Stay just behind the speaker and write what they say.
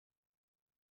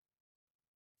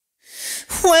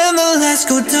Stars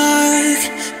go dark,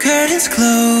 curtains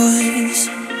close.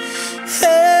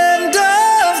 End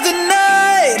of the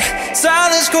night,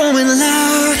 silence growing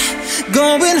loud.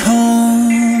 Going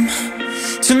home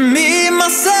to me,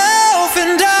 myself,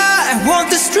 and I walk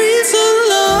the streets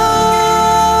alone.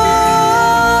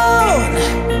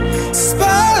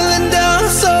 Spiraling down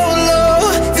so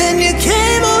low, then you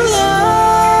came along.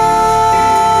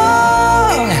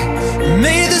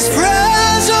 Made this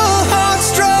fragile heart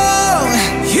strong.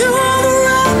 You are the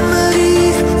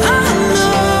remedy, I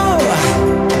know.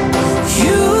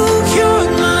 You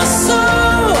cured my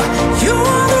soul. You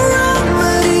are the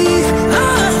remedy,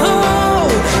 I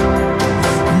hope.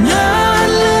 Not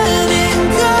letting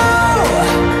go.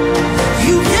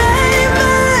 You gave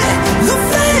me the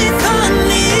faith I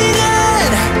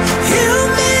needed.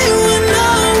 Healed me when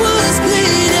I was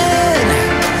bleeding.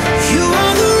 You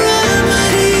are the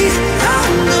remedy, I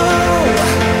know.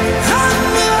 I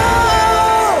know.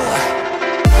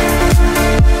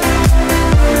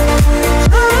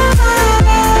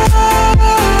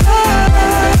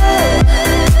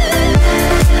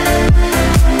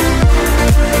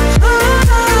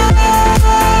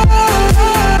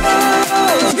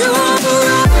 You are the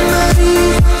remedy,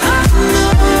 I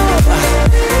know.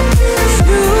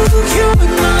 You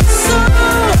cured my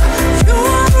soul. You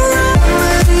are the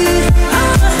remedy, I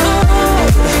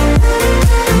hope.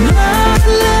 Not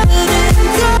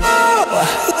letting go.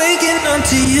 Waking up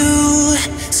to you,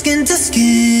 skin to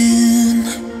skin.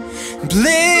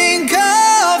 Blink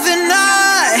of an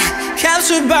eye,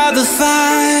 captured by the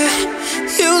fire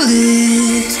you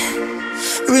lit.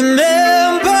 Remember